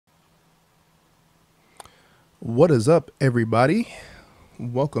What is up, everybody?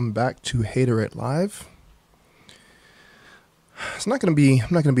 Welcome back to Hatoraid Live. I'm not gonna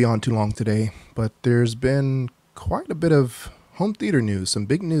be on too long today, but there's been quite a bit of home theater news, some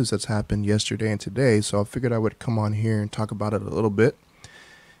big news that's happened yesterday and today, so I figured I would come on here and talk about it a little bit.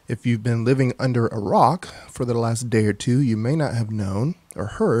 If you've been living under a rock for the last day or two, you may not have known or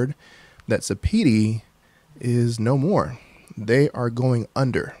heard that Zappiti is no more. They are going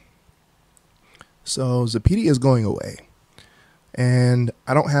under. So Zappiti is going away. And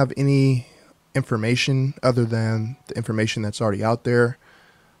I don't have any information other than the information that's already out there.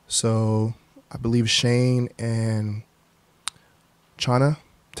 So I believe Shane and Chana,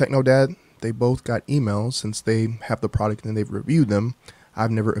 Technodad, they both got emails since they have the product and they've reviewed them.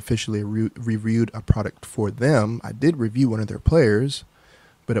 I've never officially reviewed a product for them. I did review one of their players,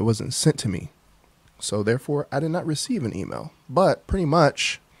 but it wasn't sent to me. So therefore, I did not receive an email. But pretty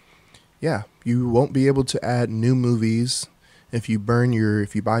much, yeah, you won't be able to add new movies if you buy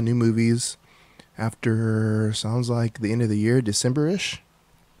new movies after, sounds like the end of the year, December-ish.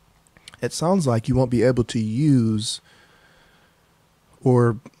 It sounds like you won't be able to use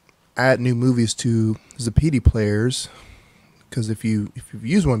or add new movies to Zappiti players, because if you've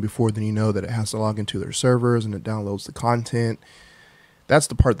used one before, then you know that it has to log into their servers and it downloads the content. That's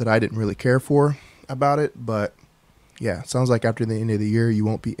the part that I didn't really care for about it, but yeah, it sounds like after the end of the year, you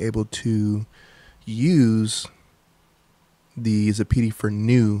won't be able to use the Zappiti for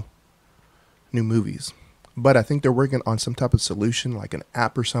new movies. But I think they're working on some type of solution, like an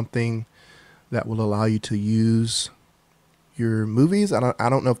app or something that will allow you to use your movies. I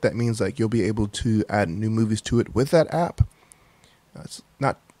don't know if that means like you'll be able to add new movies to it with that app. It's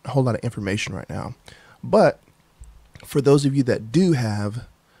not a whole lot of information right now. But for those of you that do have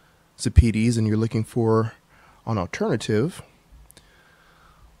Zappitis and you're looking for an alternative,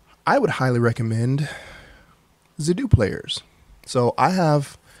 I would highly recommend Zappiti players. So I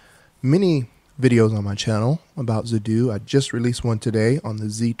have many videos on my channel about Zappiti. I just released one today on the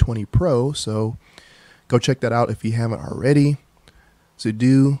Z20 Pro, so go check that out if you haven't already.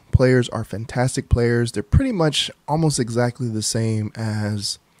 Zappiti players are fantastic players. They're pretty much almost exactly the same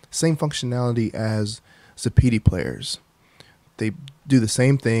functionality as Zappiti players. They do the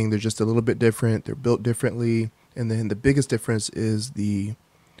same thing. They're just a little bit different. They're built differently. And then the biggest difference is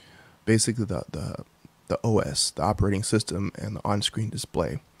basically the OS, the operating system, and the on-screen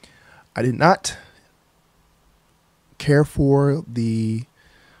display. I did not care for the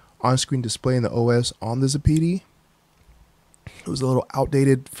on-screen display and the OS on the Zappiti. It was a little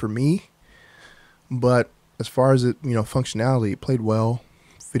outdated for me, but as far as functionality, it played well,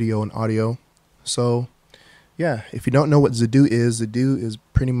 video and audio. So yeah, if you don't know what Zappiti is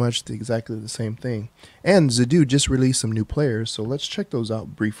pretty much exactly the same thing. And Zappiti just released some new players, so let's check those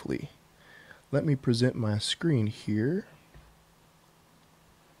out briefly. Let me present my screen here.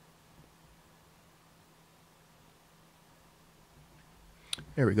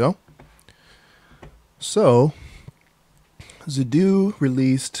 There we go. So Zappiti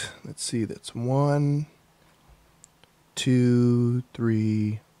released, let's see, that's 1, 2,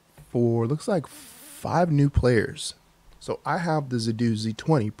 3, 4, looks like 5 new players. So I have the Zappiti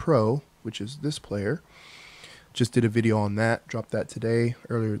Z20 Pro, which is this player. Just did a video on that, dropped that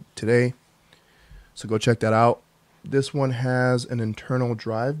earlier today. So go check that out. This one has an internal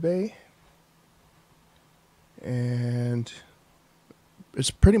drive bay, and it's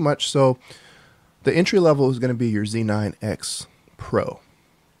pretty much, so the entry level is going to be your Z9X Pro,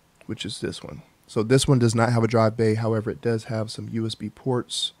 which is this one. So this one does not have a drive bay. However, it does have some USB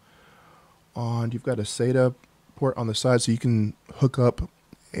ports on. You've got a SATA port on the side, so you can hook up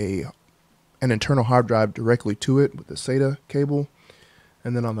an internal hard drive directly to it with the SATA cable.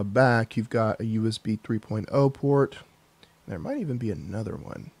 And then on the back, you've got a USB 3.0 port. There might even be another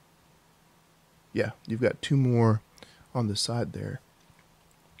one. Yeah, you've got 2 more on the side there.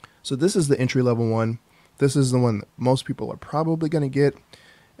 So this is the entry-level one. This is the one that most people are probably going to get.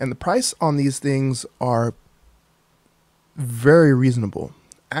 And the price on these things are very reasonable.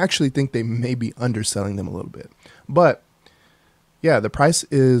 I actually think they may be underselling them a little bit. But yeah, the price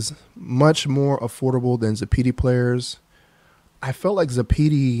is much more affordable than Zappiti players. I felt like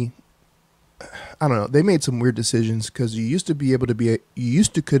Zappiti, I don't know, they made some weird decisions, because you used to be able to buy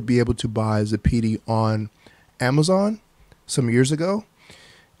Zappiti on Amazon some years ago,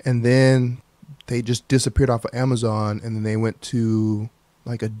 and then they just disappeared off of Amazon, and then they went to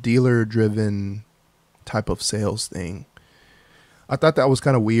like a dealer driven type of sales thing. I thought that was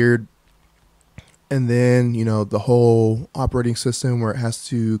kind of weird. And then, the whole operating system where it has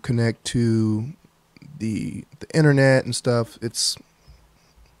to connect to the internet and stuff,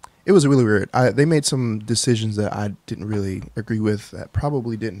 it was really weird. They made some decisions that I didn't really agree with that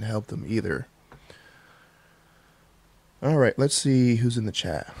probably didn't help them either. All right, let's see who's in the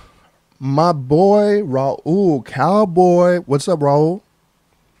chat. My boy, Raul Cowboy. What's up, Raul?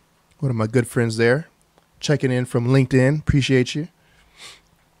 One of my good friends there. Checking in from LinkedIn. Appreciate you.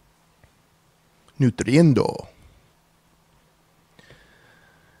 Nutriendo.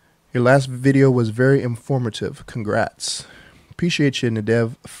 Your last video was very informative. Congrats. Appreciate you,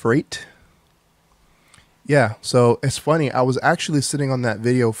 Nadev Freight. Yeah, so it's funny. I was actually sitting on that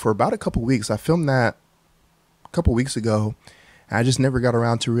video for about a couple weeks. I filmed that a couple weeks ago. I just never got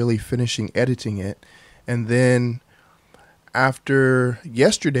around to really finishing editing it. And then after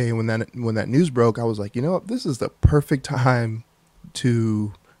yesterday, when that news broke, I was like, you know what? This is the perfect time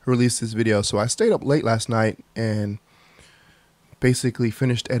to release this video. So I stayed up late last night and basically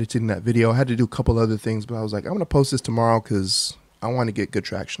finished editing that video. I had to do a couple other things, but I was like, I'm going to post this tomorrow because I want to get good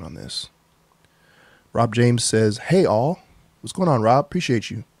traction on this. Rob James says, hey all. What's going on, Rob? Appreciate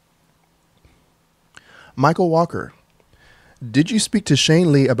you. Michael Walker. Did you speak to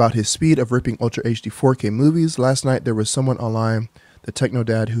Shane Lee about his speed of ripping Ultra HD 4K movies? Last night there was someone online, the Techno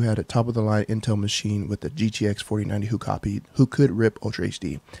Dad, who had a top-of-the-line Intel machine with the GTX 4090 who could rip Ultra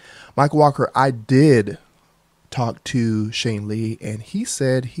HD. Michael Walker, I did talk to Shane Lee, and he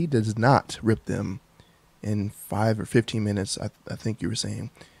said he does not rip them in 5 or 15 minutes. I think you were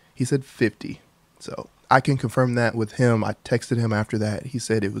saying. He said 50. So I can confirm that with him. I texted him after that. He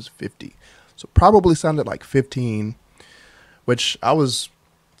said it was 50. So probably sounded like 15, which I was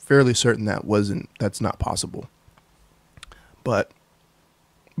fairly certain that's not possible. But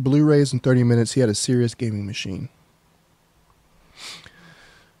Blu-rays in 30 minutes, he had a serious gaming machine.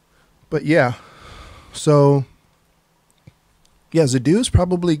 But yeah, so yeah, Zadu's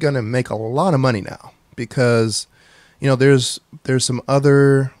probably going to make a lot of money now because, you know, there's some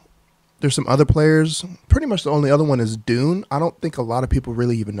other players. Pretty much the only other one is Dune. I don't think a lot of people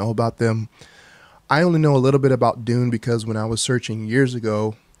really even know about them. I only know a little bit about Dune because when I was searching years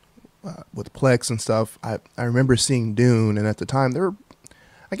ago with Plex and stuff, I remember seeing Dune, and at the time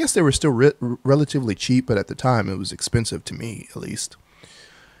I guess they were still relatively cheap, but at the time it was expensive to me, at least.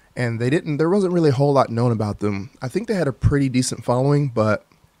 And there wasn't really a whole lot known about them. I think they had a pretty decent following, but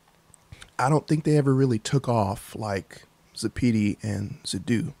I don't think they ever really took off like Zappiti and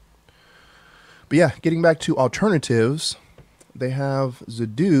Zadu. But yeah, getting back to alternatives, they have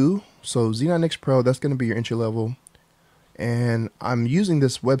Zadu. So Z9X Pro, that's going to be your entry level. And I'm using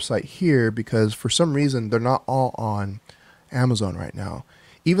this website here because for some reason they're not all on Amazon right now.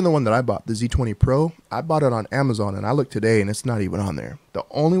 Even the one that I bought, the Z20 Pro, I bought it on Amazon, and I looked today and it's not even on there. The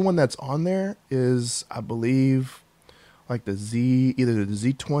only one that's on there is, I believe, like either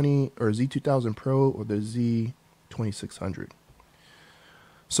the Z20 or Z2000 Pro or the Z2600.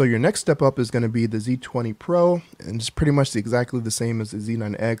 So your next step up is going to be the Z20 Pro, and it's pretty much exactly the same as the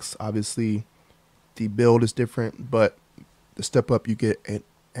Z9X. Obviously, the build is different, but the step up, you get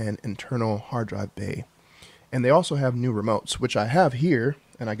an internal hard drive bay. And they also have new remotes, which I have here,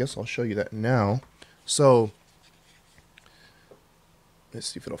 and I guess I'll show you that now. So let's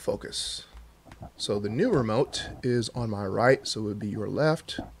see if it'll focus. So the new remote is on my right, so it would be your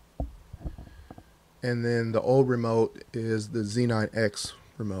left. And then the old remote is the Z9X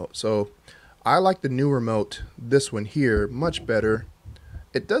remote. So I like the new remote, this one here, much better.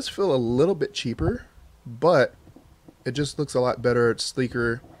 It does feel a little bit cheaper, but it just looks a lot better. It's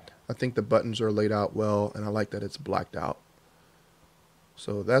sleeker. I think the buttons are laid out well, and I like that it's blacked out.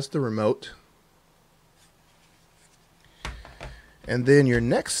 So that's the remote. And then your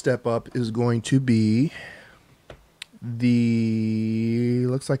next step up is going to be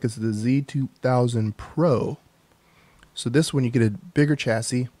looks like it's the Z2000 Pro. So this one, you get a bigger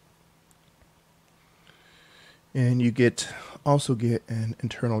chassis, and you also get an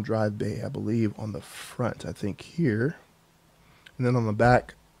internal drive bay, I believe, on the front, I think here. And then on the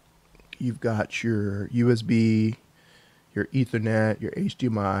back, you've got your USB, your Ethernet, your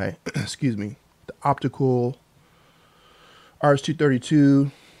HDMI, excuse me, the optical,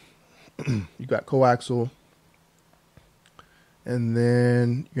 RS-232, you got coaxial. And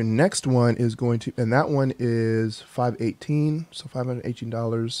then your next one is going to, and that one is $518, so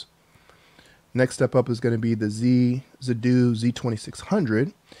 $518. Next step up is going to be the Zadu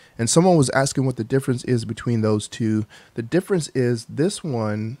Z2600. And someone was asking what the difference is between those two. The difference is this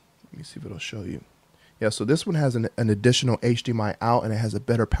one, let me see if it'll show you. Yeah, so this one has an additional HDMI out, and it has a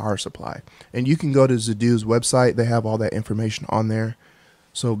better power supply. And you can go to Zadu's website. They have all that information on there.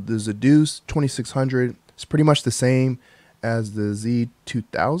 So the Zadu's 2600 is pretty much the same as the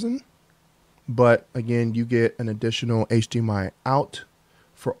Z2000, but again, you get an additional HDMI out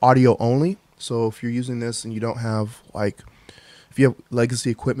for audio only. So if you're using this and you don't have like, if you have legacy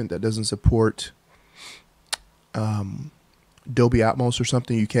equipment that doesn't support Dolby Atmos or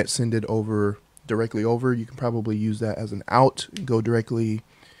something, you can't send it over directly over. You can probably use that as an out, go directly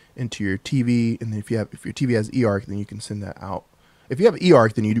into your TV, and then if your TV has eARC, then you can send that out. If you have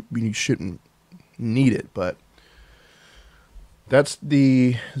eARC, then you shouldn't need it. But that's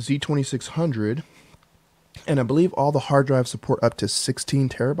the Z2600, and I believe all the hard drives support up to 16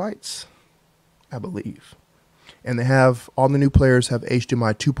 terabytes. I believe. And they have, all the new players have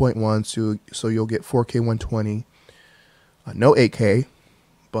HDMI 2.1, so you'll get 4K 120. No 8K,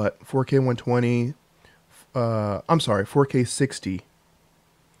 but 4K 120. I'm sorry, 4K 60.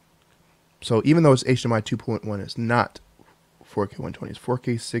 So even though it's HDMI 2.1, it's not 4K 120. It's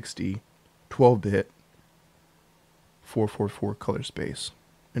 4K 60, 12-bit, 444 color space.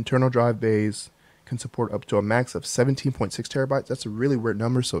 Internal drive bays can support up to a max of 17.6 terabytes. That's a really weird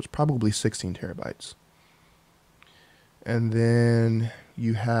number, so it's probably 16 terabytes. And then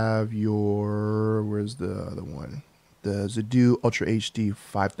you have your, where's the other one? The Zappiti Ultra HD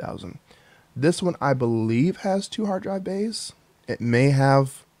 5000. This one, I believe, has 2 hard drive bays. It may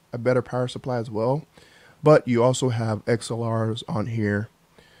have a better power supply as well, but you also have XLRs on here.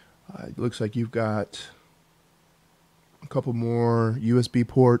 It looks like you've got a couple more USB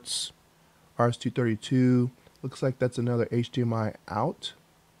ports, RS-232. Looks like that's another HDMI out.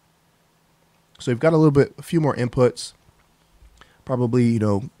 So you've got a few more inputs, probably,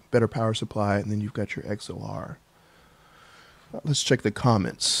 better power supply, and then you've got your XLR. Let's check the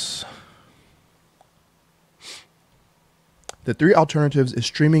comments. The 3 alternatives is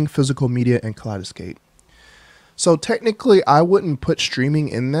streaming, physical media, and Kaleidoscape. So technically, I wouldn't put streaming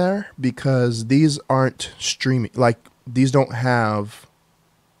in there because these aren't streaming. Like, these don't have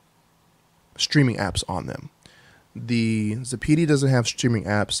streaming apps on them. The Zappiti doesn't have streaming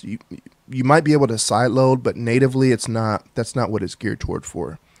apps. You might be able to sideload, but natively, that's not what it's geared toward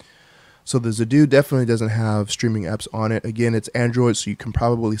for. So the Zappiti definitely doesn't have streaming apps on it. Again, it's Android, so you can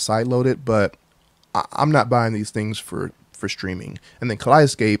probably sideload it, but I'm not buying these things for streaming. And then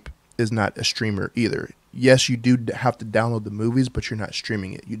Kaleidoscape is not a streamer either. Yes, you do have to download the movies, but you're not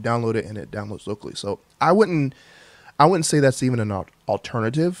streaming it. You download it and it downloads locally. So I wouldn't say that's even an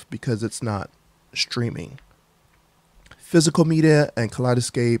alternative because it's not streaming. Physical media and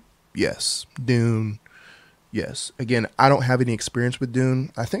Kaleidoscape, yes. Dune, yes. Again, I don't have any experience with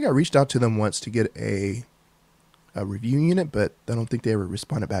Dune. I think I reached out to them once to get a review unit, but I don't think they ever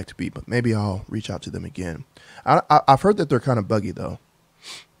responded back to me. But maybe I'll reach out to them again. I've heard that they're kind of buggy, though.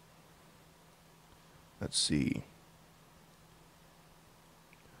 Let's see.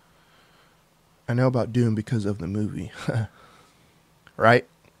 I know about Dune because of the movie. Right?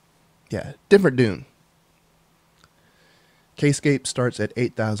 Yeah, different Dune. Kscape starts at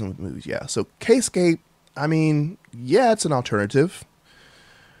 8,000 with movies. Yeah, so Kscape, I mean, yeah, it's an alternative.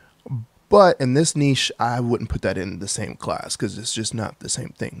 But in this niche, I wouldn't put that in the same class because it's just not the same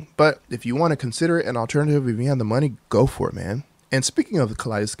thing. But if you want to consider it an alternative, if you have the money, go for it, man. And speaking of the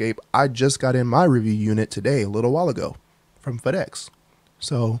Kaleidoscape, I just got in my review unit today, a little while ago, from FedEx.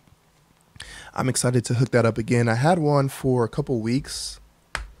 So I'm excited to hook that up again. I had one for a couple weeks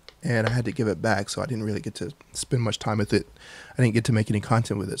and I had to give it back, so I didn't really get to spend much time with it. I didn't get to make any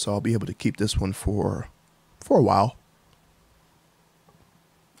content with it, so I'll be able to keep this one for a while.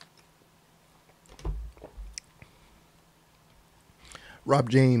 Rob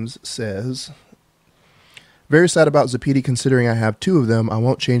James says, very sad about Zappiti considering I have 2 of them. I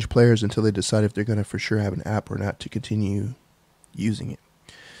won't change players until they decide if they're going to for sure have an app or not to continue using it.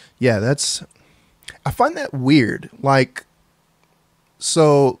 Yeah, I find that weird. Like,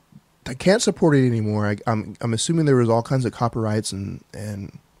 so I can't support it anymore. I'm assuming there was all kinds of copyrights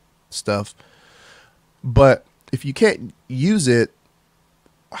and stuff. But if you can't use it,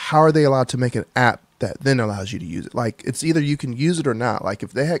 how are they allowed to make an app that then allows you to use it? Like, it's either you can use it or not. Like,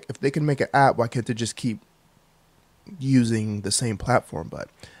 if they can make an app, why can't they just keep using the same platform? But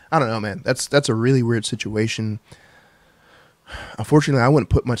I don't know, man. That's a really weird situation. Unfortunately, I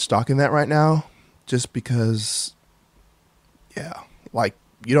wouldn't put much stock in that right now, just because, yeah, like,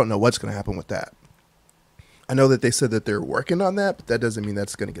 you don't know what's going to happen with that. I know that they said that they're working on that, but that doesn't mean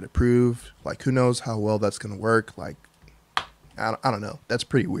that's going to get approved. Like, who knows how well that's going to work? Like, I don't know. That's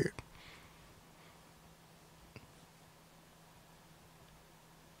pretty weird.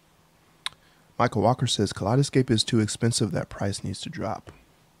 Michael Walker says Kaleidoscape is too expensive. That price needs to drop.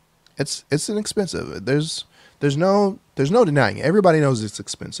 It's inexpensive. There's no denying it. Everybody knows it's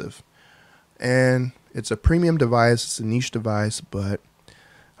expensive, and it's a premium device. It's a niche device, but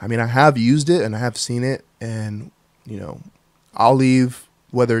I mean, I have used it and I have seen it, and I'll leave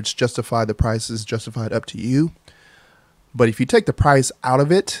Whether it's justified, the price is justified, up to you. But if you take the price out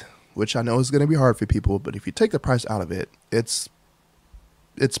of it, which I know is going to be hard for people, but if you take the price out of it, it's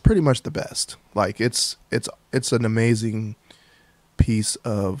pretty much the best. Like it's an amazing piece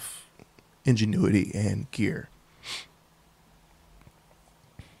of ingenuity and gear.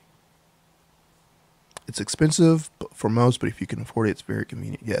 It's expensive for most, but if you can afford it, it's very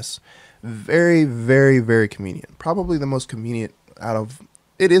convenient. Yes, very, very, very convenient. Probably the most convenient out of,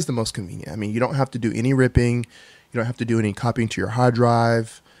 it is the most convenient. I mean, you don't have to do any ripping. You don't have to do any copying to your hard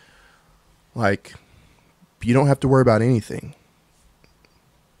drive. Like, you don't have to worry about anything.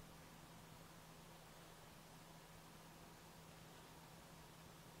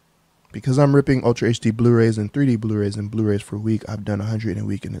 Because I'm ripping Ultra HD Blu-rays and 3D Blu-rays and Blu-rays for a week, I've done 100 in a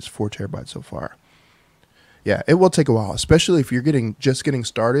week, and it's 4 terabytes so far. Yeah, it will take a while, especially if you're just getting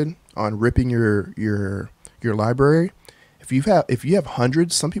started on ripping your library. If you have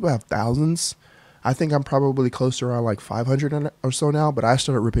hundreds, some people have thousands. I think I'm probably close to around like 500 or so now, but I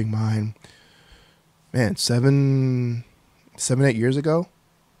started ripping mine, man, 7, 8 years ago.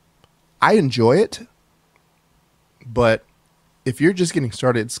 I enjoy it, but if you're just getting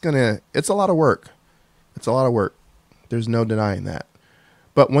started, it's a lot of work. It's a lot of work. There's no denying that.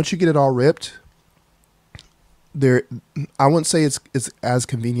 But once you get it all ripped, I wouldn't say it's as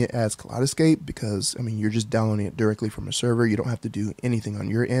convenient as Kaleidoscape, because I mean, you're just downloading it directly from a server. You don't have to do anything on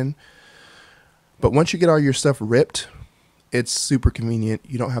your end. But once you get all your stuff ripped, it's super convenient.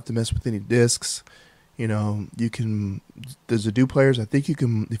 You don't have to mess with any discs. You know, there's the players. I think you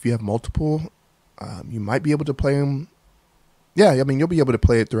can, if you have multiple, you might be able to play them. Yeah, I mean, you'll be able to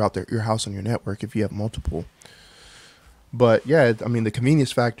play it throughout your house on your network if you have multiple. But yeah, I mean, the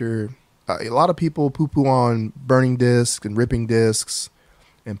convenience factor, a lot of people poo-poo on burning discs and ripping discs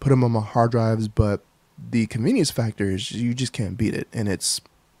and put them on my hard drives, but the convenience factor is, you just can't beat it. And it's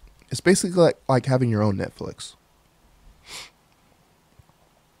basically like having your own Netflix.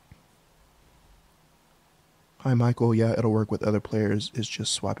 Hi, Michael. Yeah, it'll work with other players. It's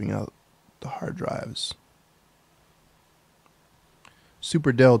just swapping out the hard drives.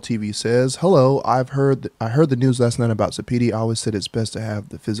 Super Dell TV says, hello, I heard the news last night about Zappiti. I always said it's best to have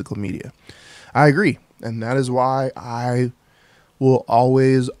the physical media. I agree. And that is why I will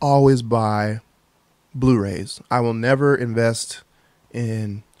always buy Blu-rays. I will never invest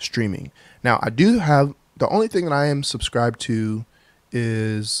in streaming. Now, I do have, the only thing that I am subscribed to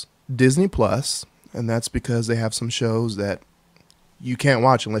is Disney Plus, and that's because they have some shows that you can't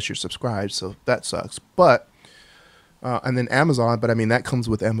watch unless you're subscribed, so that sucks. But and then Amazon, but I mean, that comes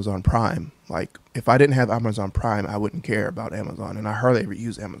with Amazon Prime. Like, if I didn't have Amazon Prime, I wouldn't care about Amazon, and I hardly ever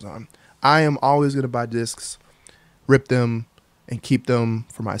use Amazon. I am always going to buy discs, rip them, and keep them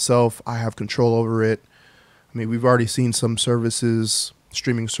for myself. I have control over it. I mean, we've already seen some services,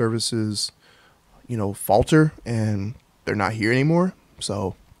 streaming services, you know, falter, and they're not here anymore.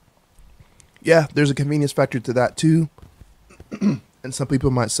 So, yeah, there's a convenience factor to that too. And some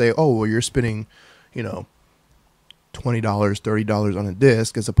people might say, oh, well, you're spending, you know, $20, $30 on a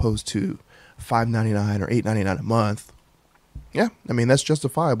disc as opposed to $5.99 or $8.99 a month. Yeah, I mean, that's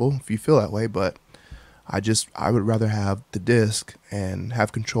justifiable if you feel that way, but I would rather have the disc and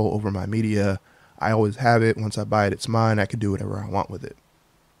have control over my media. I always have it. Once I buy it, it's mine. I can do whatever I want with it.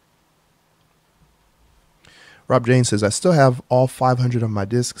 Rob Jane says, I still have all 500 of my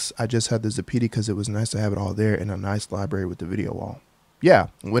discs. I just had the Zappiti because it was nice to have it all there in a nice library with the video wall. Yeah,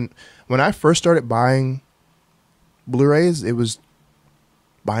 when I first started buying Blu-rays, it was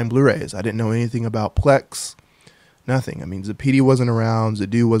buying Blu-rays. I didn't know anything about Plex, nothing. I mean, Zappiti wasn't around,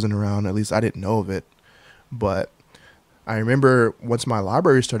 Zadu wasn't around, at least I didn't know of it. But I remember once my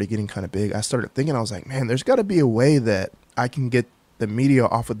library started getting kind of big, I started thinking, I was like, man, there's got to be a way that I can get the media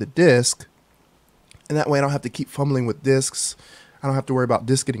off of the disc, and that way I don't have to keep fumbling with discs. I don't have to worry about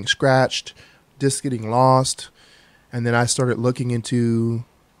discs getting scratched, discs getting lost. And then I started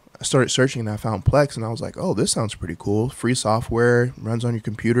searching, and I found Plex, and I was like, oh, this sounds pretty cool. Free software, runs on your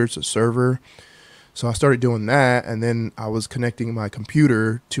computer, it's a server. So I started doing that, and then I was connecting my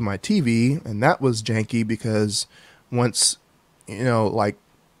computer to my TV, and that was janky because once, you know, like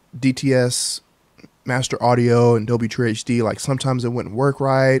DTS, Master Audio, and Dolby True HD, like sometimes it wouldn't work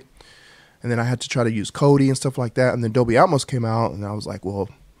right, and then I had to try to use Kodi and stuff like that, and then Dolby Atmos came out, and I was like, well,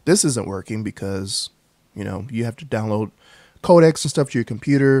 this isn't working because, you know, you have to download codecs and stuff to your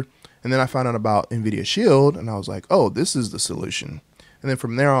computer. And then I found out about NVIDIA Shield, and I was like, oh, this is the solution. And then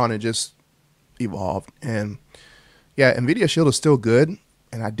from there on, it just evolved. And yeah, NVIDIA Shield is still good,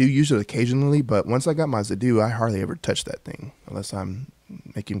 and I do use it occasionally, but once I got my Zadu, I hardly ever touch that thing unless I'm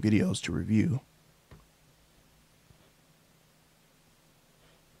making videos to review.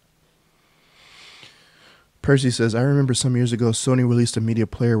 Percy says, I remember some years ago Sony released a media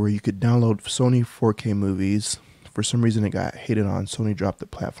player where you could download Sony 4K movies. For some reason it got hated on. Sony dropped the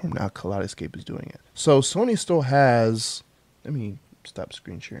platform. Now Kaleidoscape is doing it. So Sony still has, let me stop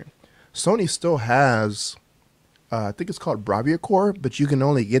screen sharing. Sony still has, I think it's called Bravia Core, but you can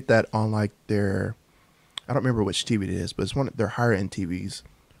only get that on like their, I don't remember which TV it is, but it's one of their higher end TVs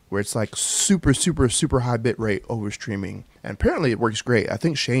where it's like super, super, super high bit rate over streaming. And apparently it works great. I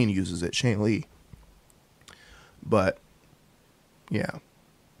think Shane uses it, Shane Lee. But yeah.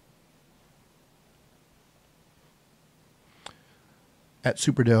 At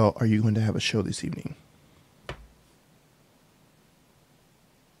Superdell, are you going to have a show this evening?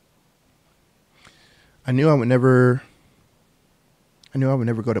 I knew I would never go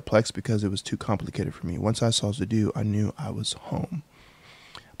to Plex because it was too complicated for me. Once I saw Zadoo, I knew I was home.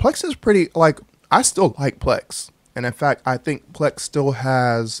 Plex is pretty, like, I still like Plex. And in fact, I think Plex still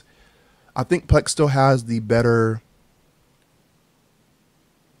has the better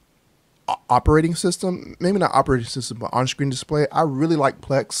operating system. Maybe not operating system, but on-screen display. I really like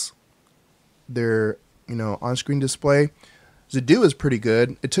Plex. Their, on-screen display. Zadoo is pretty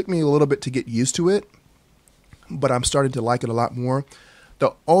good. It took me a little bit to get used to it, but I'm starting to like it a lot more.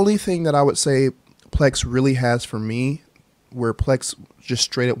 The only thing that I would say Plex really has for me, where Plex just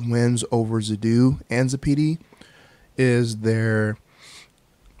straight up wins over Zadoo and Zappiti, is their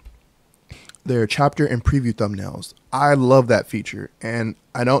chapter and preview thumbnails. I love that feature, and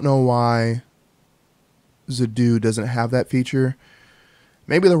I don't know why Zadoo doesn't have that feature.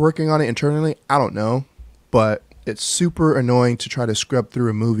 Maybe they're working on it internally. I don't know, but it's super annoying to try to scrub through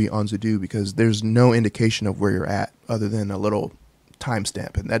a movie on Zadoo because there's no indication of where you're at other than a little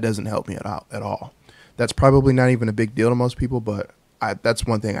timestamp, and that doesn't help me at all. That's probably not even a big deal to most people, but that's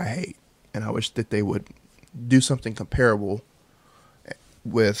one thing I hate, and I wish that they would do something comparable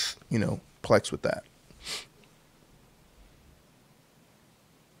with, Plex with that.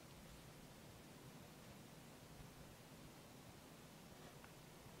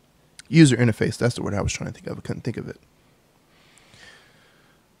 User interface, that's the word I was trying to think of. I couldn't think of it.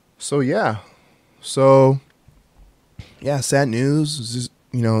 So yeah, sad news. Just,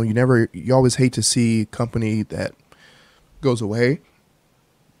 you always hate to see a company that goes away.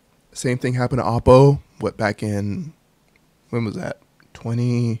 Same thing happened to Oppo. Back in, when was that?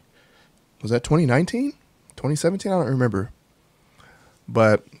 2019? 2017? I don't remember.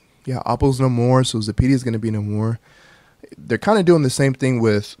 But yeah, Oppo's no more, so Zappiti is going to be no more. They're kind of doing the same thing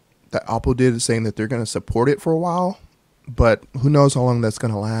with that Oppo did, saying that they're going to support it for a while, but who knows how long that's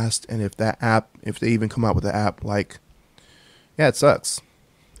going to last, and if they even come out with the app, it sucks.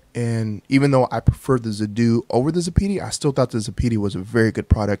 And even though I preferred the Zadoo over the Zappiti, I still thought the Zappiti was a very good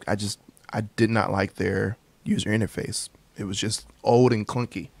product. I did not like their user interface. It was just old and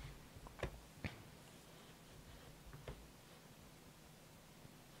clunky.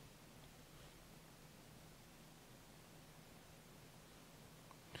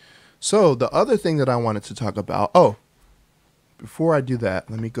 So the other thing that I wanted to talk about, before I do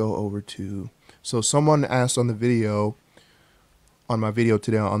that, let me go over to, so someone asked on my video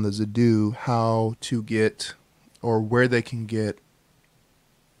today on the Zadoo, how to get, or where they can get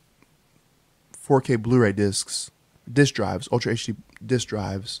 4K Blu-ray disk drives, Ultra HD disk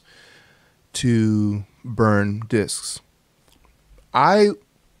drives to burn discs.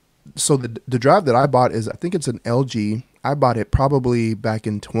 So the drive that I bought is, I think it's an LG. I bought it probably back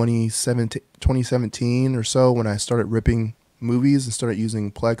in 2017 or so when I started ripping movies and started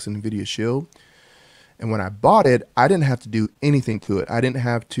using Plex and Nvidia Shield. And when I bought it, I didn't have to do anything to it. I didn't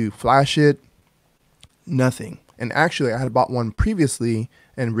have to flash it, nothing. And actually, I had bought one previously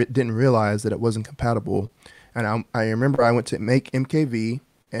and didn't realize that it wasn't compatible. And I remember I went to Make MKV,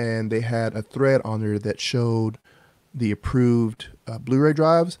 and they had a thread on there that showed the approved Blu-ray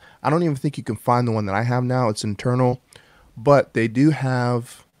drives. I don't even think you can find the one that I have now. It's internal. But they do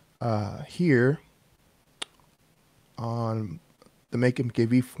have here on the Make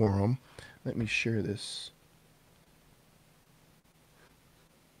MKV forum. Let me share this.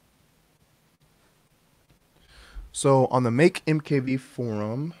 So on the Make MKV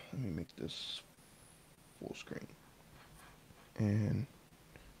forum, let me make this full screen. And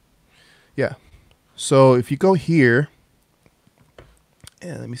yeah, so if you go here,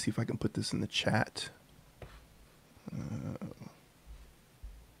 and let me see if I can put this in the chat.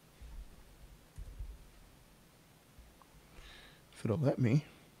 If it'll let me.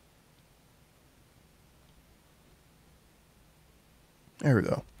 There we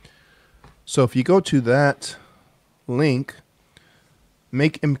go. So if you go to that link,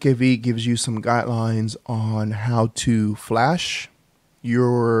 Make MKV gives you some guidelines on how to flash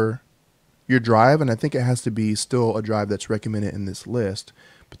your your drive, and I think it has to be still a drive that's recommended in this list.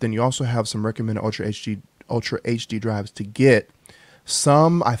 But then you also have some recommended Ultra HD drives to get.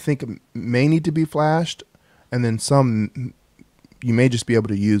 Some I think may need to be flashed, and then some you may just be able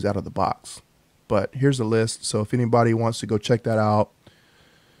to use out of the box. But here's a list, so if anybody wants to go check that out.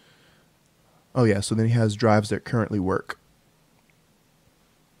 Oh yeah, so then he has drives that currently work.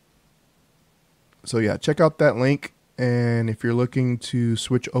 So yeah, check out that link. And if you're looking to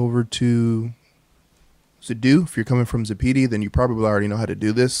switch over to Zappiti, if you're coming from Zappiti, then you probably already know how to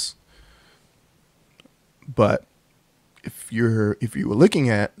do this. But if you were looking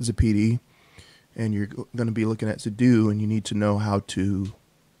at Zappiti and you're going to be looking at Zappiti and you need to know how to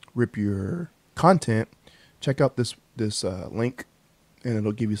rip your content, check out this link, and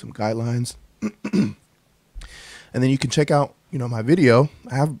it'll give you some guidelines. And then you can check out, my video.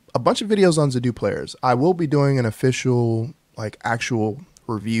 I have a bunch of videos on Zappiti players. I will be doing an official, actual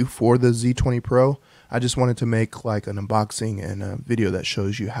review for the Z20 Pro. I just wanted to make an unboxing and a video that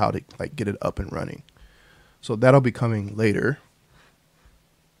shows you how to get it up and running. So that'll be coming later.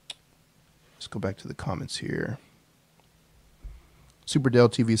 Let's go back to the comments here. Superdale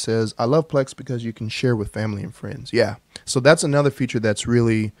TV says, I love Plex because you can share with family and friends. Yeah. So that's another feature that's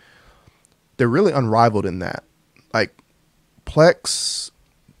they're really unrivaled in that. Plex,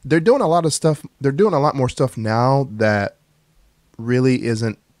 they're doing a lot of stuff. They're doing a lot more stuff now that really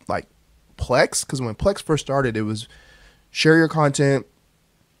isn't like Plex. Because when Plex first started, it was share your content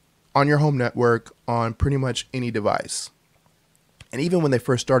on your home network on pretty much any device. And even when they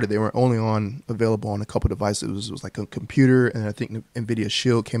first started, they were only available on a couple devices. It was like a computer, and I think NVIDIA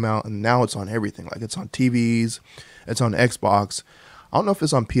Shield came out, and now it's on everything. It's on TVs, it's on Xbox. I don't know if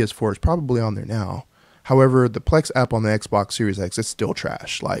it's on PS4. It's probably on there now. However, the Plex app on the Xbox Series X, it's still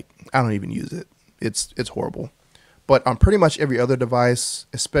trash. I don't even use it. It's horrible. But on pretty much every other device,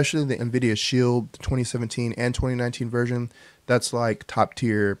 especially the NVIDIA Shield, the 2017 and 2019 version, that's top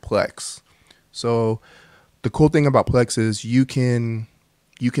tier Plex. So the cool thing about Plex is you can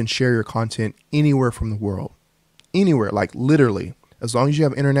share your content anywhere from the world. Anywhere, literally. As long as you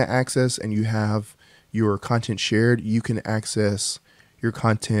have internet access and you have your content shared, you can access your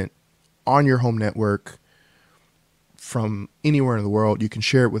content on your home network from anywhere in the world. You can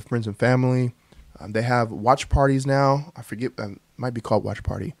share it with friends and family. They have watch parties now. I forget, it might be called Watch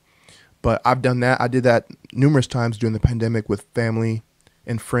Party. But I've done that. I did that numerous times during the pandemic with family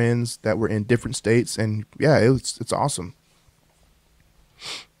and friends that were in different states. And yeah, it's awesome.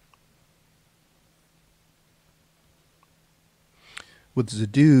 With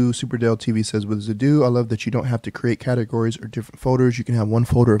Zappiti, Superdale TV says, with Zappiti, I love that you don't have to create categories or different folders. You can have one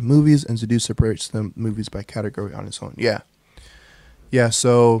folder of movies, and Zappiti separates the movies by category on its own. Yeah. Yeah,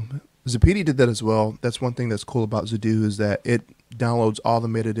 so Zappiti did that as well. That's one thing that's cool about Zappiti is that it downloads all the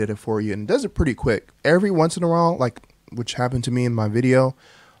metadata for you and does it pretty quick. Every once in a while, which happened to me in my video,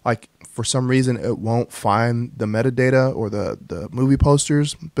 for some reason it won't find the metadata or the movie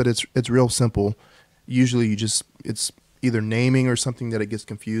posters, but it's real simple. Usually it's either naming or something that it gets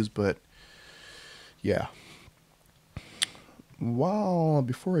confused, but yeah.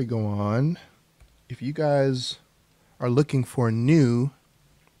 Before I go on, if you guys are looking for a new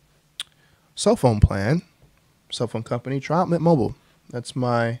cell phone company, try out Mint Mobile. That's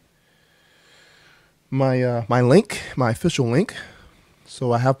my link, my official link.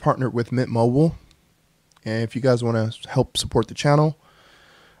 So I have partnered with Mint Mobile, and if you guys want to help support the channel,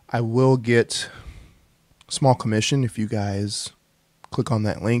 I will get small commission if you guys click on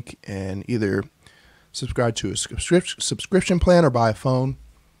that link and either subscribe to a subscription plan or buy a phone.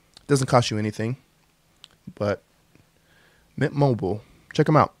 It doesn't cost you anything, but Mint Mobile, check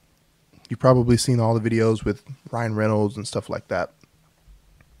them out. You've probably seen all the videos with Ryan Reynolds and stuff like that.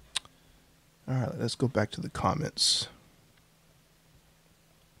 All right, let's go back to the comments.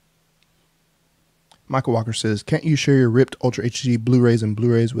 Michael Walker says, can't you share your ripped Ultra HD Blu-rays and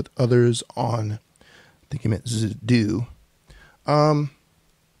Blu-rays with others on, I think he meant Zappiti. I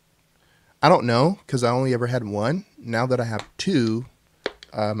don't know, because I only ever had one. Now that I have two,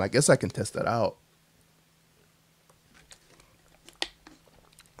 I guess I can test that out.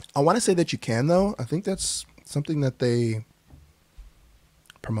 I want to say that you can, though. I think that's something that they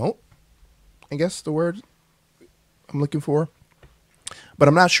promote, I guess the word I'm looking for. But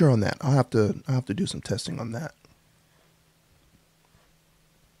I'm not sure on that. I'll have to do some testing on that.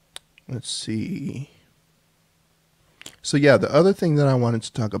 Let's see. So yeah, the other thing that I wanted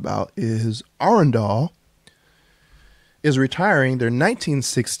to talk about is Arendal is retiring their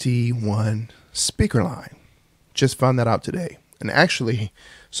 1961 speaker line. Just found that out today. And actually,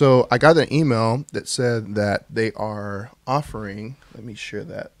 so I got an email that said that they are offering, let me share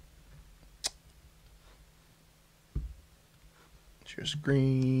that. Share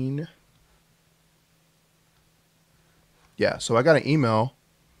screen. Yeah, so I got an email,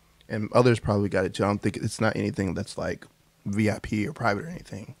 and others probably got it too. I don't think it's not anything that's like VIP or private or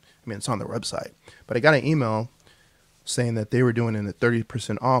anything. I mean, it's on their website. But I got an email saying that they were doing it at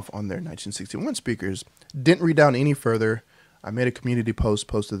 30% off on their 1961 speakers. Didn't read down any further. I made a community post,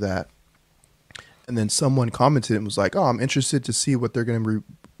 posted that. And then someone commented and was like, oh, I'm interested to see what they're going to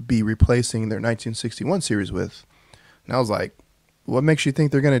be replacing their 1961 series with. And I was like, what makes you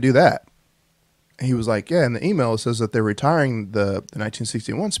think they're going to do that? And he was like, yeah, in the email it says that they're retiring the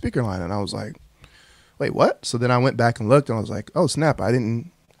 1961 speaker line. And I was like, wait, what? So then I went back and looked and I was like, oh, snap, I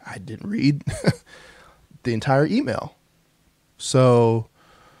didn't read the entire email. So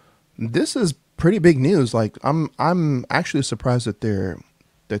this is pretty big news. Like I'm actually surprised that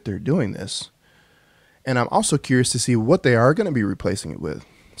they're doing this. And I'm also curious to see what they are going to be replacing it with.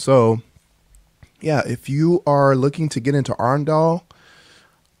 So yeah, if you are looking to get into Arendal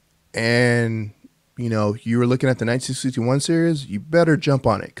and you were looking at the 1961 series, you better jump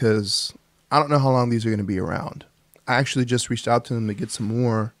on it, because I don't know how long these are going to be around. I actually just reached out to them to get some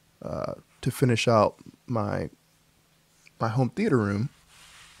more to finish out my home theater room.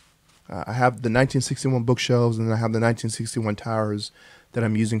 I have the 1961 bookshelves, and then I have the 1961 towers that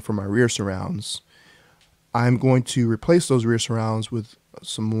I'm using for my rear surrounds. I'm going to replace those rear surrounds with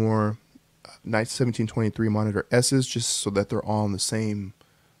some more 1723 monitor S's, just so that they're all on the same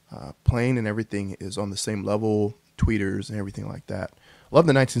plane and everything is on the same level, tweeters and everything like that. Love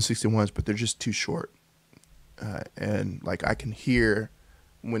the 1961s, but they're just too short. And like I can hear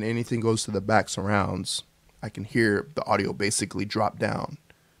when anything goes to the back surrounds, I can hear the audio basically drop down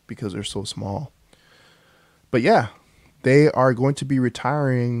because they're so small. But yeah, they are going to be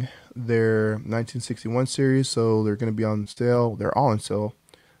retiring their 1961 series, so they're going to be on sale. They're all on sale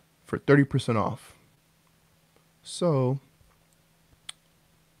for 30% off. So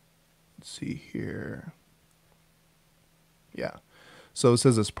let's see here. Yeah. So it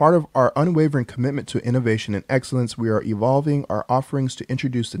says, as part of our unwavering commitment to innovation and excellence, we are evolving our offerings to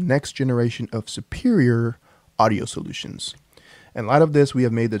introduce the next generation of superior audio solutions. In light of this, we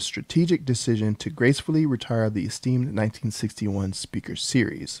have made the strategic decision to gracefully retire the esteemed 1961 speaker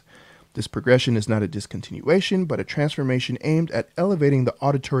series. This progression is not a discontinuation, but a transformation aimed at elevating the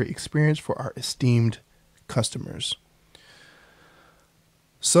auditory experience for our esteemed customers.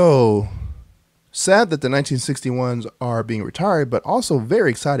 So sad that the 1961s are being retired, but also very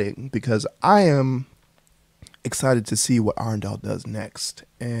exciting because I am excited to see what Arendal does next.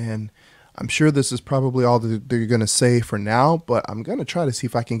 And I'm sure this is probably all that they're going to say for now, but I'm going to try to see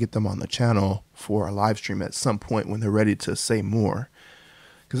if I can get them on the channel for a live stream at some point when they're ready to say more.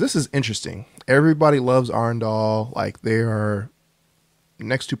 Because this is interesting. Everybody loves Arendal. Like, they are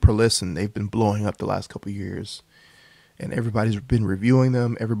next to Perlis, and they've been blowing up the last couple of years. And everybody's been reviewing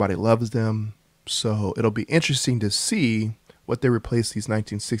them. Everybody loves them. So it'll be interesting to see what they replace these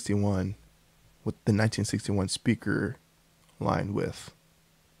 1961 with the 1961 speaker line with.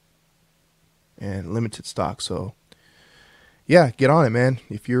 And limited stock. So yeah, get on it, man.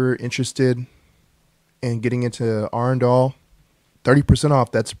 If you're interested in getting into Arendal, 30%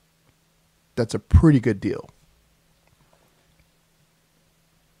 off, that's a pretty good deal.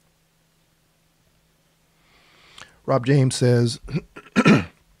 Rob James says,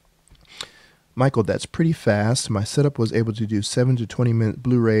 Michael, that's pretty fast. My setup was able to do 7 to 20 minute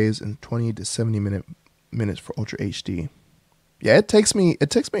Blu-rays and 20 to 70 minutes for Ultra HD. Yeah, it takes me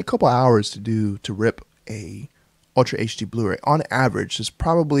a couple hours to rip a Ultra HD Blu-ray. On average, it's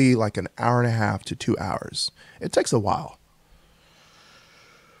probably like an hour and a half to 2 hours. It takes a while.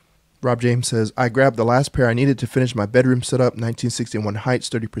 Rob James says, I grabbed the last pair I needed to finish my bedroom setup. 1961 Heights,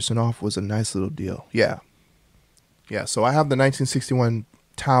 30% off was a nice little deal. Yeah. Yeah, so I have the 1961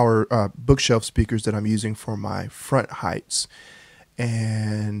 tower bookshelf speakers that I'm using for my front Heights.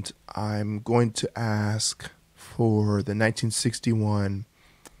 And I'm going to ask for the 1961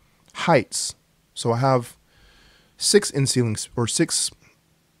 Heights. So I have 6 in-ceiling or 6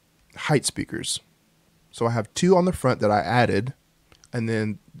 height speakers. So I have 2 on the front that I added. And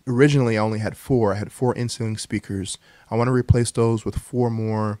then originally I only had 4. I had 4 in-ceiling speakers. I want to replace those with 4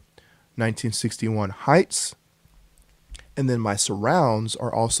 more 1961 Heights. And then my surrounds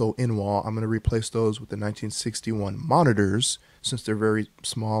are also in wall. I'm going to replace those with the 1961 monitors, since they're very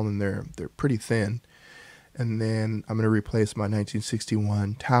small and they're pretty thin. And then I'm going to replace my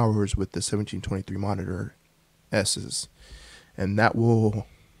 1961 towers with the 1723 monitor S's. And I'll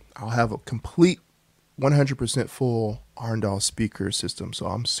have a complete 100% full Arendal speaker system. So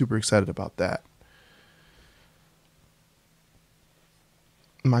I'm super excited about that.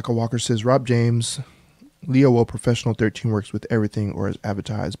 Michael Walker says, Rob James Leo Will Professional 13 works with everything or as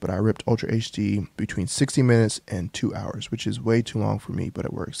advertised, but I ripped Ultra HD between 60 minutes and 2 hours, which is way too long for me, but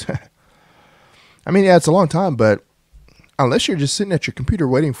it works. I mean, yeah, it's a long time, but unless you're just sitting at your computer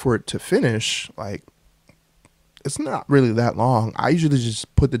waiting for it to finish, like, it's not really that long. I usually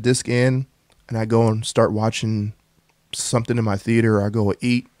just put the disc in and I go and start watching something in my theater, or I go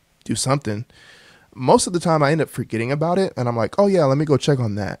eat, do something. Most of the time I end up forgetting about it and I'm like, oh yeah, let me go check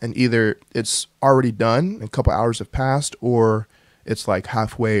on that. And either it's already done, a couple hours have passed, or it's like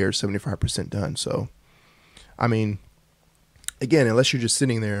halfway or 75% done. So, I mean, again, unless you're just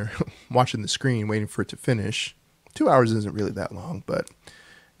sitting there watching the screen waiting for it to finish, 2 hours isn't really that long. But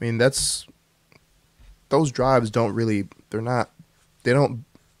I mean, those drives don't really, they don't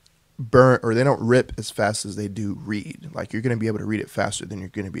burn, or they don't rip as fast as they do read. Like, you're going to be able to read it faster than you're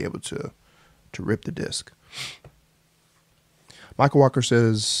going to be able to rip the disc. Michael Walker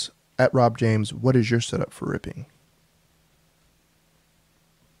says, at Rob James, what is your setup for ripping?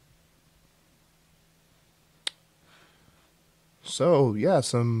 So, yeah,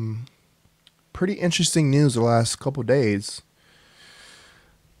 some pretty interesting news the last couple days.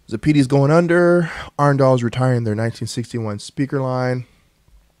 Zappiti's going under. Arendal's retiring their 1961 speaker line.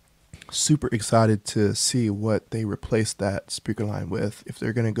 Super excited to see what they replace that speaker line with. If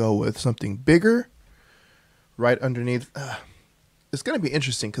they're going to go with something bigger right underneath. It's going to be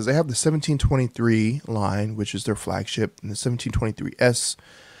interesting because they have the 1723 line, which is their flagship, and the 1723S,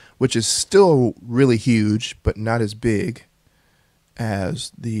 which is still really huge, but not as big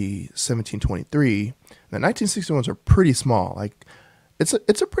as the 1723. The 1961s are pretty small. Like,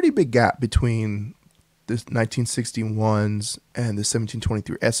 it's a pretty big gap between the 1961s and the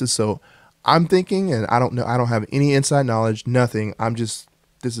 1723S's. So I'm thinking, and I don't know, I don't have any inside knowledge, nothing. This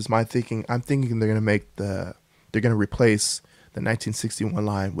is my thinking. I'm thinking they're going to replace the 1961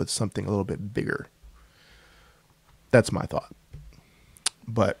 line with something a little bit bigger. That's my thought.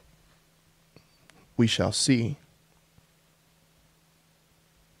 But we shall see.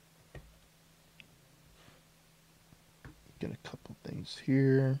 Get a couple things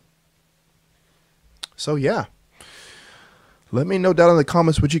here. So yeah, let me know down in the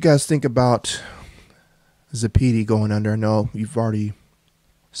comments what you guys think about Zappiti going under. I know you've already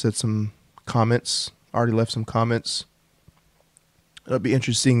said some comments, already left some comments. It'll be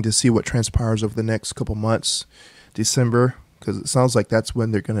interesting to see what transpires over the next couple months, December, because it sounds like that's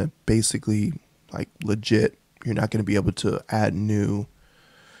when they're going to basically, like, legit, you're not going to be able to add new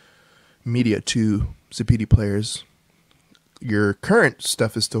media to Zappiti players. Your current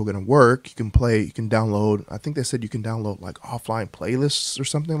stuff is still going to work. You can play, you can download. I think they said you can download like offline playlists or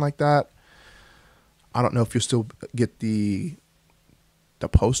something like that. I don't know if you'll still get the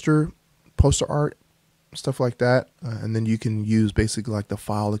poster art, stuff like that. And then you can use basically like the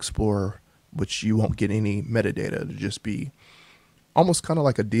file explorer, which you won't get any metadata. It'll just be almost kind of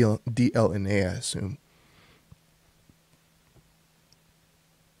like a DLNA, I assume.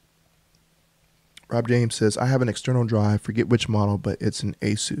 Rob James says, I have an external drive, forget which model, but it's an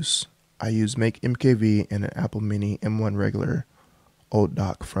Asus. I use Make MKV and an Apple Mini M1 regular old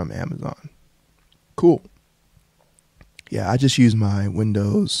dock from Amazon. Cool. Yeah, I just use my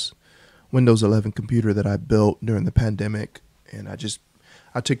Windows 11 computer that I built during the pandemic, and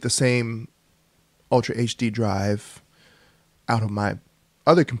I took the same Ultra HD drive out of my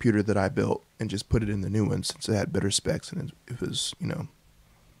other computer that I built and just put it in the new one since it had better specs and it was, you know,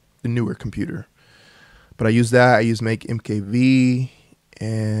 the newer computer. But I use that. I use Make MKV,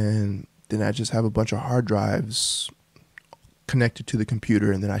 and then I just have a bunch of hard drives connected to the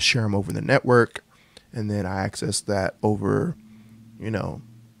computer, and then I share them over the network, and then I access that over, you know,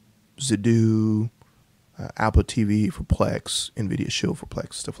 Zidoo, Apple TV for Plex, NVIDIA Shield for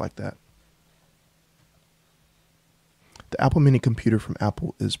Plex, stuff like that. The Apple Mini computer from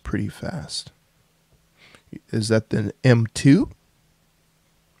Apple is pretty fast. Is that the M2?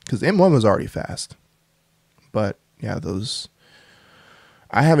 Because the M1 was already fast. But yeah, those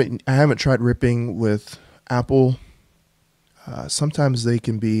I haven't tried ripping with Apple. Sometimes they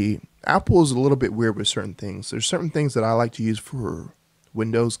can be, Apple is a little bit weird with certain things. There's certain things that I like to use for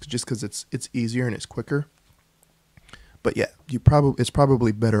Windows just because it's easier and it's quicker. But yeah, it's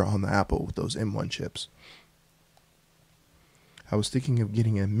probably better on the Apple with those M1 chips. I was thinking of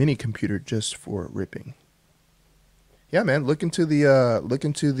getting a mini computer just for ripping. Yeah, man, look into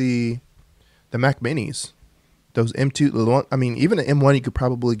the Mac Minis. Those M2, I mean, even an M1 you could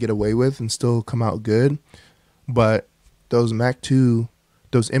probably get away with and still come out good. But those M2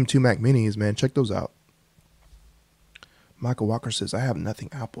 Mac Minis, man, check those out. Michael Walker says, I have nothing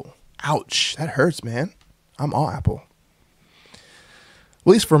Apple. Ouch, that hurts, man. I'm all Apple. At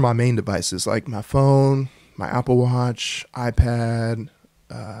least for my main devices, like my phone, my Apple Watch, iPad.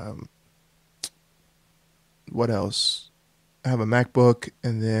 What else? I have a MacBook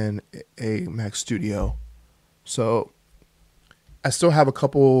and then a Mac Studio. So I still have a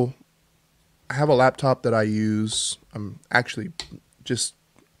couple. I have a laptop that I use. I'm actually just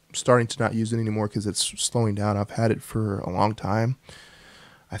starting to not use it anymore because it's slowing down. I've had it for a long time.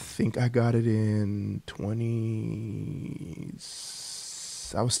 I think I got it in 20.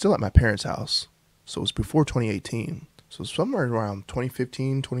 I was still at my parents' house. So it was before 2018. So somewhere around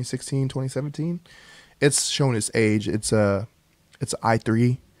 2015, 2016, 2017. It's showing its age. It's a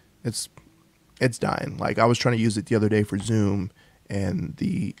i3. It's dying. Like, I was trying to use it the other day for Zoom, and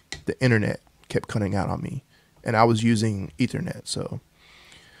the internet kept cutting out on me, and I was using Ethernet. So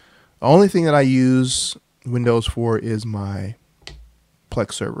the only thing that I use Windows for is my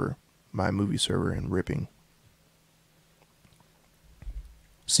Plex server, my movie server, and ripping.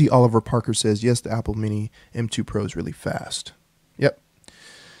 See, Oliver Parker says, yes, the Apple Mini M2 Pro is really fast. Yep.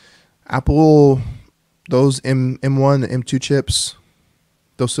 Apple, those M1, the M2 chips,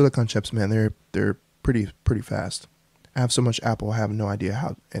 those silicon chips, man, they're pretty fast. I have so much Apple, I have no idea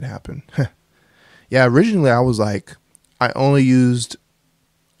how it happened. Yeah, originally I was like, I only used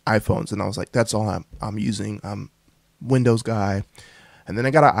iPhones, and I was like, that's all I'm using. I'm Windows guy. And then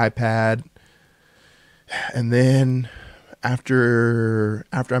I got an iPad, and then after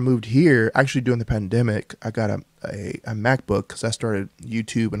I moved here, actually during the pandemic, I got a MacBook because I started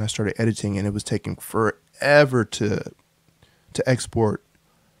YouTube and I started editing, and it was taking forever to export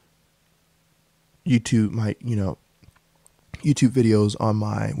YouTube videos on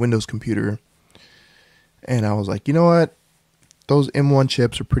my Windows computer. And I was like, you know what? Those M1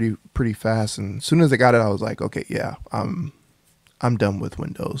 chips are pretty fast. And as soon as I got it, I was like, okay, yeah, I'm done with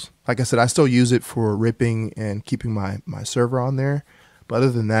Windows. Like I said, I still use it for ripping and keeping my server on there. But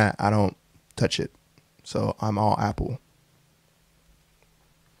other than that, I don't touch it. So I'm all Apple.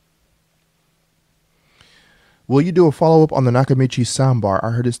 Will you do a follow-up on the Nakamichi soundbar?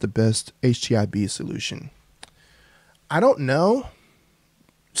 I heard it's the best HTIB solution. I don't know,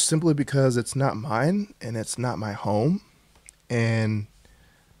 simply because it's not mine and it's not my home. And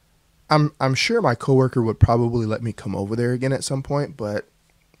I'm sure my coworker would probably let me come over there again at some point, but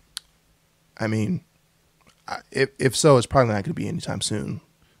I mean, if so, it's probably not going to be anytime soon.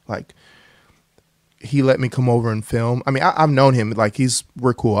 Like, he let me come over and film. I mean, I've known him, like,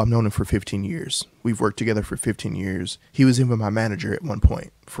 we're cool. I've known him for 15 years. We've worked together for 15 years. He was even my manager at one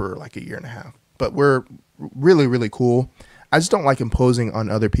point for like a year and a half. But we're really, really cool. I just don't like imposing on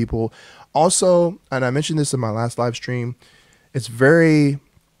other people. Also, and I mentioned this in my last live stream, it's very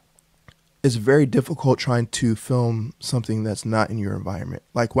difficult trying to film something that's not in your environment.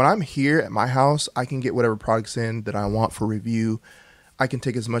 Like, when I'm here at my house, I can get whatever products in that I want for review. I can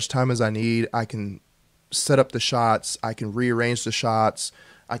take as much time as I need. I can set up the shots. I can rearrange the shots.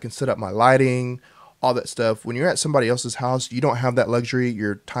 I can set up my lighting, all that stuff. When you're at somebody else's house, you don't have that luxury.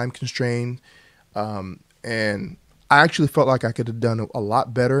 You're time constrained. And I actually felt like I could have done a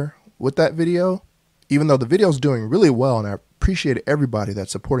lot better with that video, even though the video is doing really well, and I appreciate everybody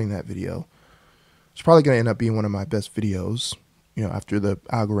that's supporting that video. It's probably going to end up being one of my best videos, you know, after the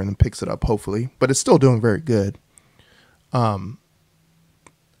algorithm picks it up, hopefully. But it's still doing very good. But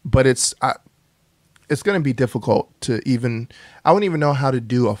it's going to be difficult to even, I wouldn't even know how to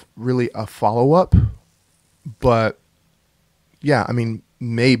do a follow-up. But yeah, I mean,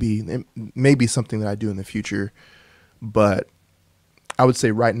 maybe something that I do in the future. But I would say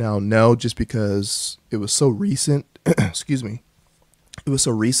right now, no, just because it was so recent. Excuse me. It was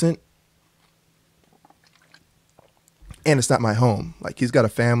so recent. And it's not my home. Like, he's got a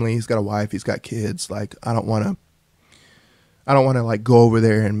family, he's got a wife, he's got kids. Like, I don't want to like go over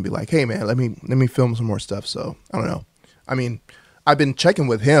there and be like, hey man, let me film some more stuff. So I don't know. I mean, I've been checking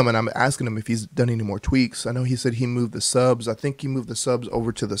with him, and I'm asking him if he's done any more tweaks. I know he said he moved the subs. I think he moved the subs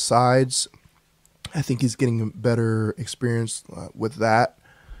over to the sides. I think he's getting a better experience with that.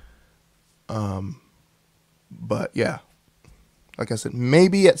 But yeah, like I said,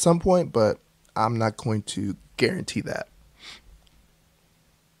 maybe at some point, but I'm not going to guarantee that.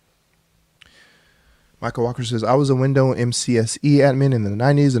 Michael Walker says, I was a Windows MCSE admin in the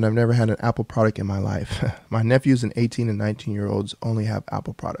 90s, and I've never had an Apple product in my life. My nephews and 18 and 19-year-olds only have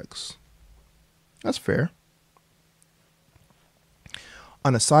Apple products. That's fair.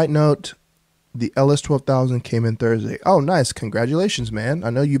 On a side note, the LS12000 came in Thursday. Oh, nice. Congratulations, man.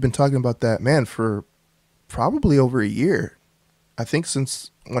 I know you've been talking about that, man, for probably over a year. I think since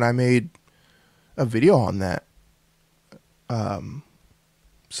when I made a video on that.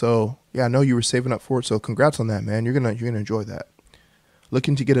 So yeah, I know you were saving up for it. So congrats on that, man. You're gonna enjoy that.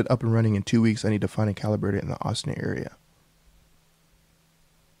 Looking to get it up and running in 2 weeks. I need to find and calibrate it in the Austin area.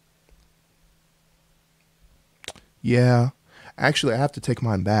 Yeah, actually, I have to take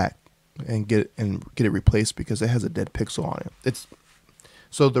mine back and get it replaced because it has a dead pixel on it. It's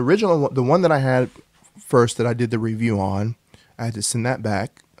so the original, the one that I had first that I did the review on, I had to send that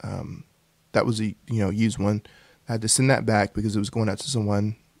back. That was a used one. I had to send that back because it was going out to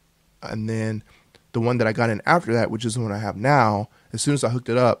someone, and then the one that I got in after that, which is the one I have now, as soon as I hooked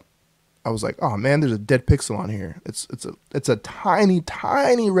it up, I was like, oh man, there's a dead pixel on here. It's a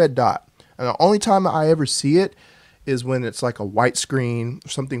tiny red dot, and the only time I ever see it is when it's like a white screen,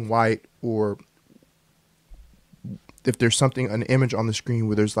 something white, or if there's an image on the screen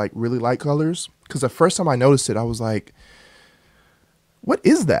where there's like really light colors. Because the first time I noticed it, I was like, what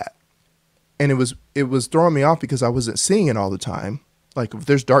is that? And it was throwing me off because I wasn't seeing it all the time. Like if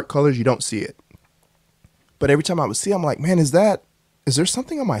there's dark colors, you don't see it. But every time I would see it, I'm like, man, is there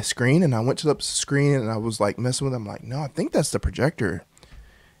something on my screen? And I went to the screen and I was like messing with it. I'm like, no, I think that's the projector.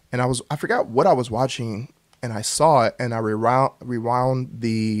 And I forgot what I was watching, and I saw it, and I rewound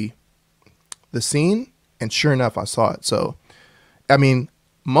the scene, and sure enough, I saw it. So, I mean,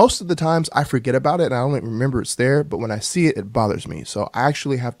 most of the times I forget about it and I only remember it's there, but when I see it, it bothers me. So I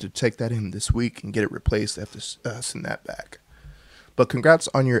actually have to take that in this week and get it replaced. I have to send that back. But congrats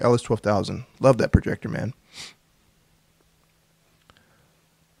on your LS12000. Love that projector, man.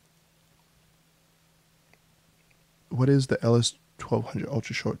 What is the LS1200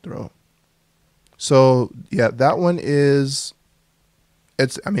 Ultra Short Throw? So yeah, that one is,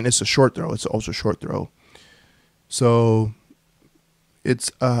 it's a short throw. It's an ultra short throw. So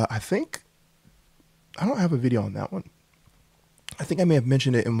it's, I think, I don't have a video on that one. I think I may have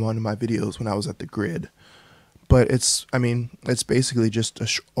mentioned it in one of my videos when I was at the grid, but it's basically just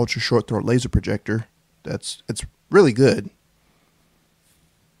a ultra short throw laser projector. It's really good.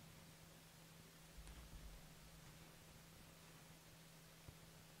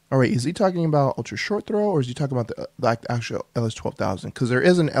 All right, is he talking about ultra short throw, or is he talking about the actual LS12000? Because there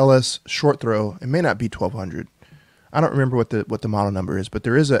is an LS short throw. It may not be 1200. I don't remember what the model number is, but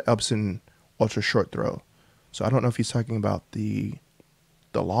there is a Epson ultra short throw. So I don't know if he's talking about the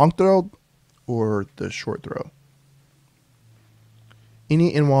long throw or the short throw.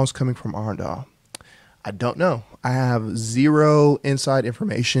 Any in-walls coming from Arendal? I don't know. I have zero inside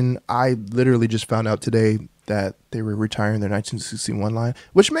information. I literally just found out today that they were retiring their 1961 line,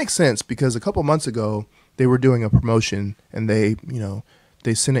 which makes sense because a couple months ago they were doing a promotion, and they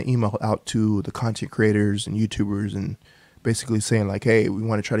sent an email out to the content creators and YouTubers and basically saying like, hey, we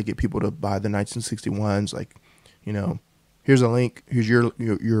want to try to get people to buy the 1961s. Like, here's a link. Here's your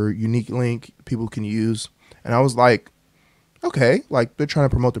unique link people can use. And I was like, okay, like they're trying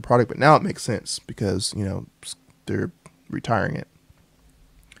to promote the product, but now it makes sense because, they're retiring it.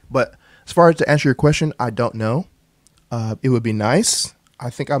 But as far as to answer your question, I don't know. It would be nice. I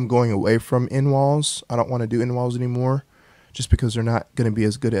think I'm going away from in-walls. I don't want to do in-walls anymore just because they're not going to be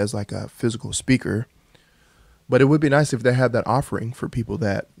as good as like a physical speaker. But it would be nice if they had that offering for people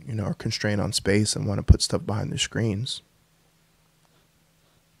that, are constrained on space and want to put stuff behind their screens.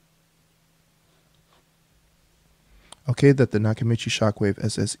 Okay, that the Nakamichi Shockwave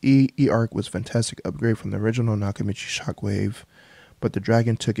SSE eARC was a fantastic upgrade from the original Nakamichi Shockwave, but the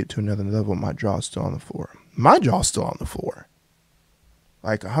Dragon took it to another level. My jaw's still on the floor. My jaw's still on the floor.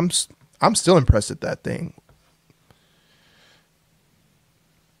 Like, I'm still impressed at that thing.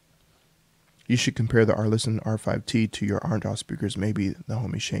 You should compare the Arlison R5T to your Arendal speakers. Maybe the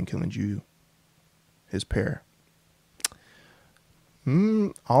homie Shane can lend you his pair.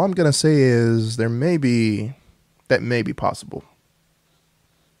 All I'm going to say is that may be possible.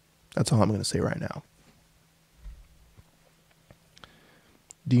 That's all I'm going to say right now.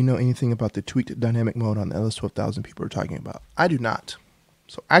 Do you know anything about the tweaked dynamic mode on the LS12000 people are talking about? I do not.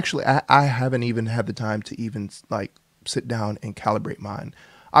 So actually, I haven't even had the time to even like sit down and calibrate mine.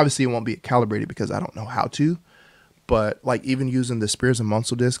 Obviously, it won't be calibrated because I don't know how to. But like even using the Spears and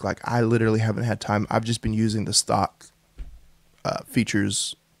Munsell disc, like I literally haven't had time. I've just been using the stock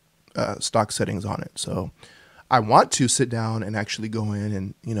features, stock settings on it. So I want to sit down and actually go in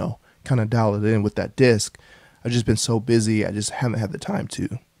and, kind of dial it in with that disc. I've just been so busy. I just haven't had the time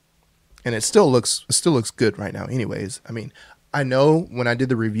to. And it still looks good right now anyways. I mean, I know when I did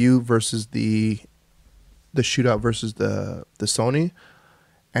the review versus the shootout versus the Sony,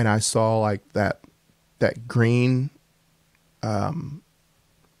 and I saw like that green, it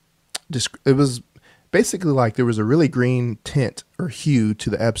was basically like there was a really green tint or hue to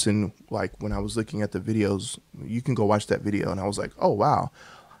the Epson. Like when I was looking at the videos, you can go watch that video, and I was like, oh wow.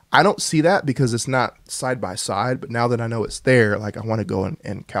 I don't see that because it's not side by side, but now that I know it's there, like I want to go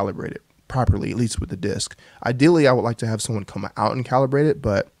and calibrate it properly, at least with the disc. Ideally, I would like to have someone come out and calibrate it,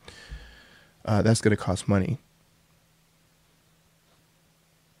 but that's going to cost money.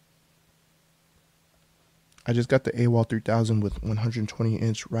 I just got the AWOL 3000 with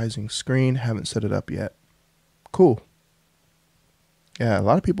 120-inch rising screen. Haven't set it up yet. Cool. Yeah, a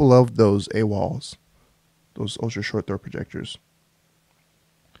lot of people love those AWOLs, those ultra short throw projectors.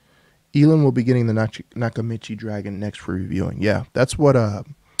 Elon will be getting the Nakamichi Dragon next for reviewing. Yeah, that's what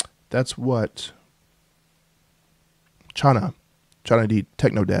Chana D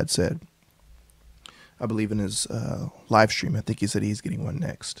Techno Dad said. I believe in his live stream. I think he said he's getting one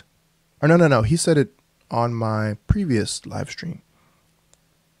next. Or no. He said it on my previous live stream.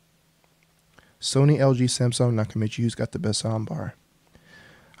 Sony, LG, Samsung, Nakamichi, who's got the best soundbar?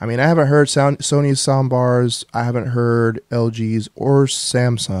 I mean, I haven't heard Sony's soundbars. I haven't heard LG's or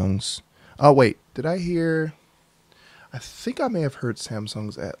Samsung's. Oh, wait. Did I hear? I think I may have heard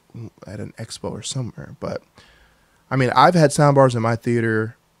Samsung's at an expo or somewhere. But, I mean, I've had soundbars in my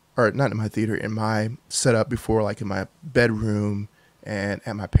theater, or not in my theater, in my setup before, like in my bedroom and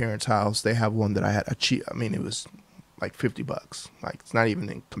at my parents' house. They have one that I had a cheap. I mean, it was like $50. Like, it's not even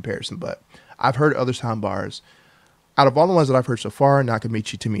in comparison. But I've heard other soundbars. Out of all the ones that I've heard so far,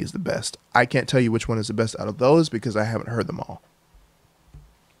 Nakamichi to me is the best. I can't tell you which one is the best out of those because I haven't heard them all.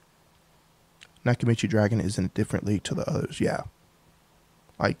 Nakamichi Dragon is in a different league to the others. Yeah.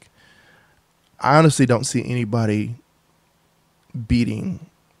 Like, I honestly don't see anybody beating.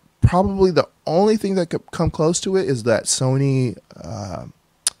 Probably the only thing that could come close to it is that Sony,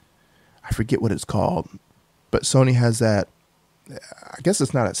 I forget what it's called, but Sony has that, I guess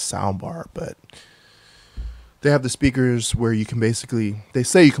it's not a sound bar, but they have the speakers where you can basically, they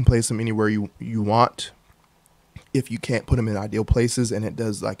say you can place them anywhere you want if you can't put them in ideal places, and it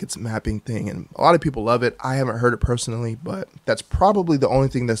does like its mapping thing, and a lot of people love it. I haven't heard it personally, but that's probably the only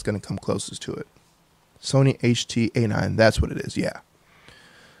thing that's going to come closest to it. Sony HT-A9, that's what it is, yeah.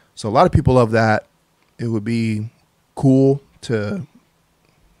 So a lot of people love that. It would be cool to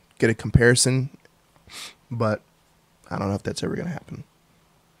get a comparison, but I don't know if that's ever going to happen.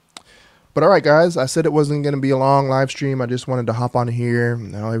 But all right, guys, I said it wasn't going to be a long live stream. I just wanted to hop on here.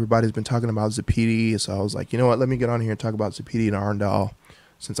 Now everybody's been talking about Zappiti, so I was like, you know what? Let me get on here and talk about Zappiti and Arendal,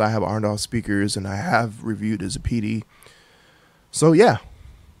 since I have Arendal speakers and I have reviewed a Zappiti. So yeah,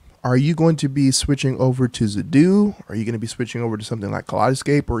 are you going to be switching over to Zadoo? Are you going to be switching over to something like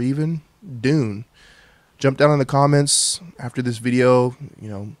Kaleidoscape or even Dune? Jump down in the comments after this video, you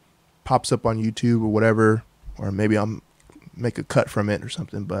know, pops up on YouTube or whatever, or maybe I'll make a cut from it or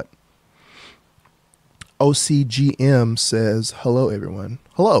something, but OCGM says, hello, everyone.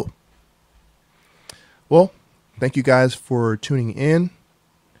 Hello. Well, thank you guys for tuning in.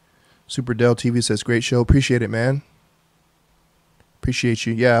 Super Dell TV says, great show. Appreciate it, man. Appreciate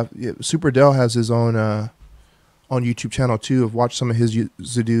you. Yeah, Super Dell has his own on YouTube channel, too. I've watched some of his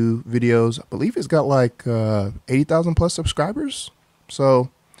Zadoo videos. I believe he's got like 80,000 plus subscribers.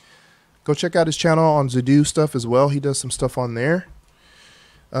 So go check out his channel on Zadoo stuff as well. He does some stuff on there.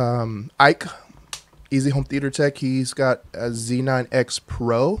 Ike, Easy Home Theater Tech, he's got a Z9X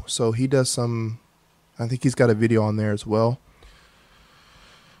Pro, so he does some, I think he's got a video on there as well.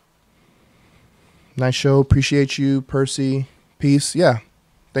 Nice show. Appreciate you, Percy. Peace. Yeah.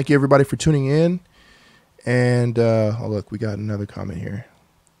 Thank you, everybody, for tuning in. And, oh, look, we got another comment here.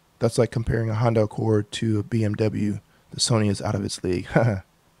 That's like comparing a Honda Accord to a BMW. The Sony is out of its league.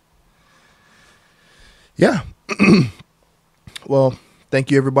 Yeah. Well,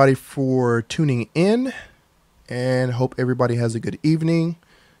 thank you, everybody, for tuning in, and hope everybody has a good evening,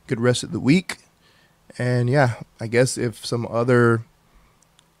 good rest of the week. And yeah, I guess if some other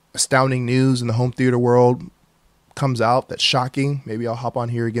astounding news in the home theater world comes out that's shocking, maybe I'll hop on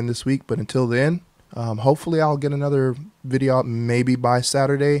here again this week. But until then, hopefully I'll get another video out maybe by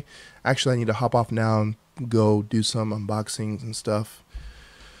Saturday. Actually, I need to hop off now and go do some unboxings and stuff.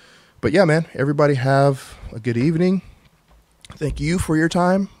 But yeah, man, everybody have a good evening. Thank you for your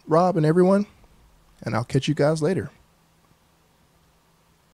time, Rob and everyone, and I'll catch you guys later.